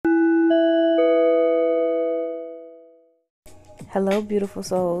Hello, beautiful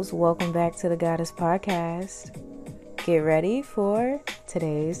souls. Welcome back to the Goddess Podcast. Get ready for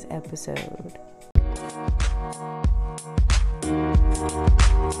today's episode.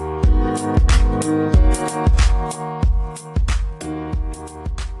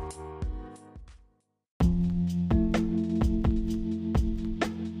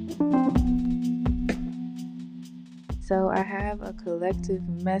 So I have a collective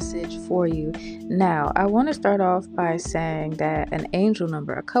message for you. Now, I want to start off by saying that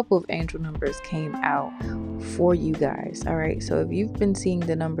a couple of angel numbers came out for you guys. All right. So if you've been seeing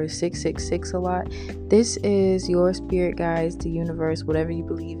the number 666 a lot, this is your spirit guides, the universe, whatever you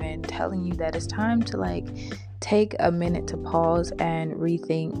believe in, telling you that it's time to take a minute to pause and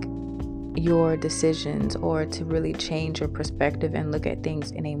rethink your decisions, or to really change your perspective and look at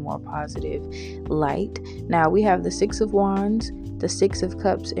things in a more positive light. Now we have the Six of Wands, the Six of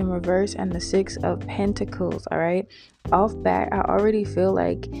Cups in reverse, and the Six of Pentacles. All right, off bat, I already feel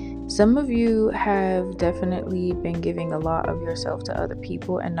like some of you have definitely been giving a lot of yourself to other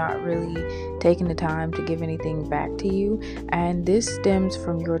people and not really taking the time to give anything back to you. And this stems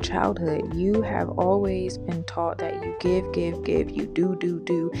from your childhood. You have always been taught that you give, you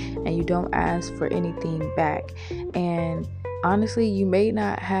do, and you don't ask for anything back. And honestly, you may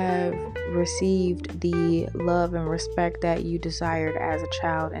not have received the love and respect that you desired as a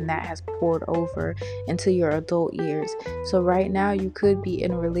child, and that has poured over into your adult years. So right now you could be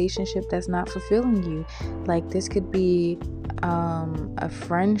in a relationship that's not fulfilling you. Like, this could be a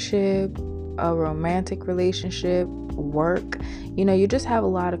friendship, a romantic relationship, work. You just have a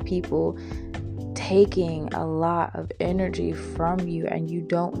lot of people taking a lot of energy from you, and you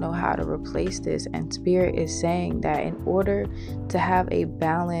don't know how to replace this. And Spirit is saying that in order to have a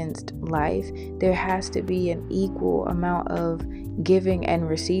balanced life, there has to be an equal amount of giving and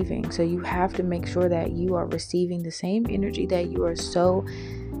receiving. So you have to make sure that you are receiving the same energy that you are so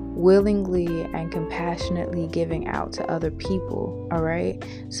willingly and compassionately giving out to other people. All right,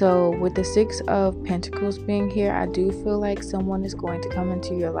 so with the Six of Pentacles being here, I do feel like someone is going to come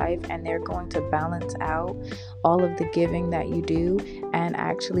into your life and they're going to balance out all of the giving that you do and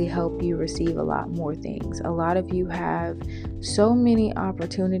actually help you receive a lot more things. A lot of you have so many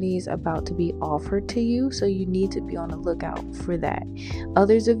opportunities about to be offered to you, so you need to be on the lookout for that.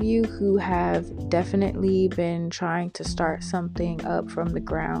 Others of you who have definitely been trying to start something up from the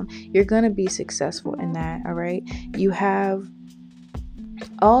ground, you're going to be successful in that. All right, you have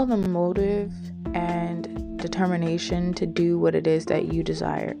all the motive and determination to do what it is that you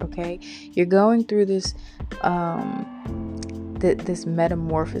desire. Okay, you're going through this this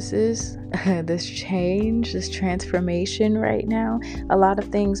metamorphosis, this change, this transformation right now. A lot of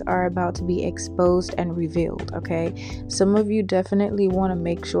things are about to be exposed and revealed. Okay, some of you definitely want to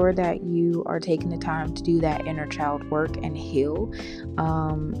make sure that you are taking the time to do that inner child work and heal.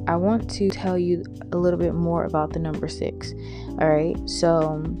 I want to tell you a little bit more about the number 6. All right,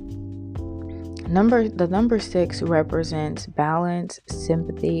 so the number 6 represents balance,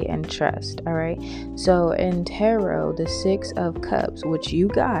 sympathy, and trust. All right, so in tarot, the 6 of Cups, which you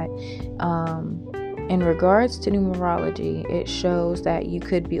got, in regards to numerology, it shows that you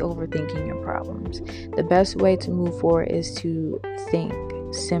could be overthinking your problems. The best way to move forward is to think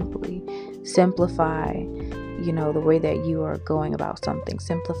simply, simplify the way that you are going about something,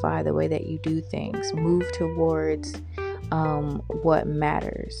 simplify the way that you do things, move towards what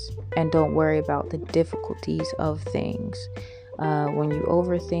matters, and don't worry about the difficulties of things. When you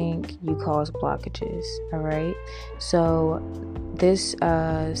overthink, you cause blockages. All right, so this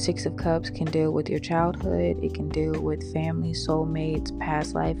 6 of Cups can deal with your childhood. It can deal with family, soulmates,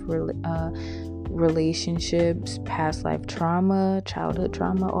 past life relationships, past life trauma, childhood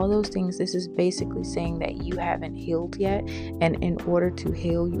trauma, all those things. This is basically saying that you haven't healed yet, and in order to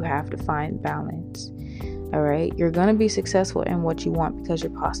heal, you have to find balance. All right, you're going to be successful in what you want because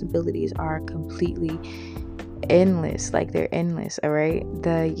your possibilities are completely endless. Like, they're endless. All right,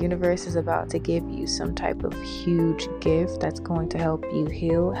 the universe is about to give you some type of huge gift that's going to help you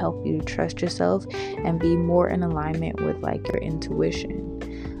heal, help you trust yourself, and be more in alignment with your intuition.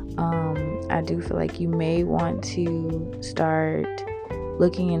 I do feel like you may want to start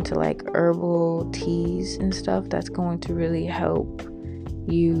looking into herbal teas and stuff that's going to really help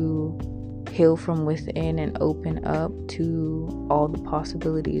you heal from within and open up to all the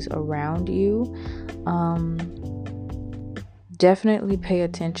possibilities around you. Definitely pay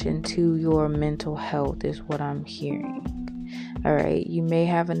attention to your mental health is what I'm hearing. All right, you may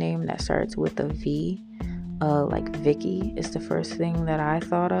have a name that starts with a V. like Vicky is the first thing that I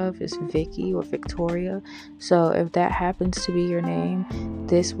thought of, is Vicky or Victoria. So if that happens to be your name,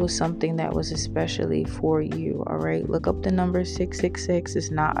 this was something that was especially for you. All right, look up the number 666.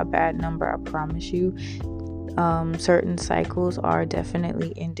 It's not a bad number, I promise you. Certain cycles are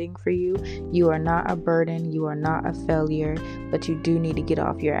definitely ending for you. You are not a burden, you are not a failure, but you do need to get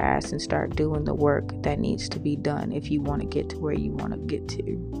off your ass and start doing the work that needs to be done if you want to get to where you want to get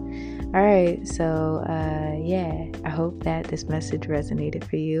to. All right, so yeah, I hope that this message resonated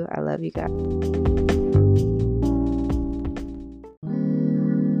for you. I love you guys.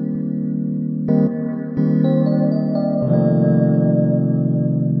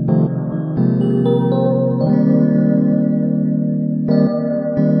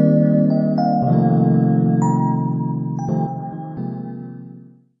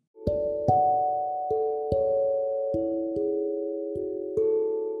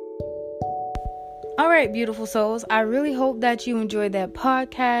 All right, beautiful souls. I really hope that you enjoyed that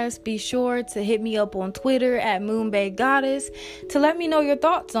podcast. Be sure to hit me up on Twitter at Moonbae Goddess to let me know your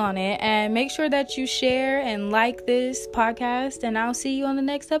thoughts on it. And make sure that you share and like this podcast. And I'll see you on the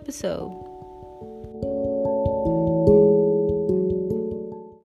next episode.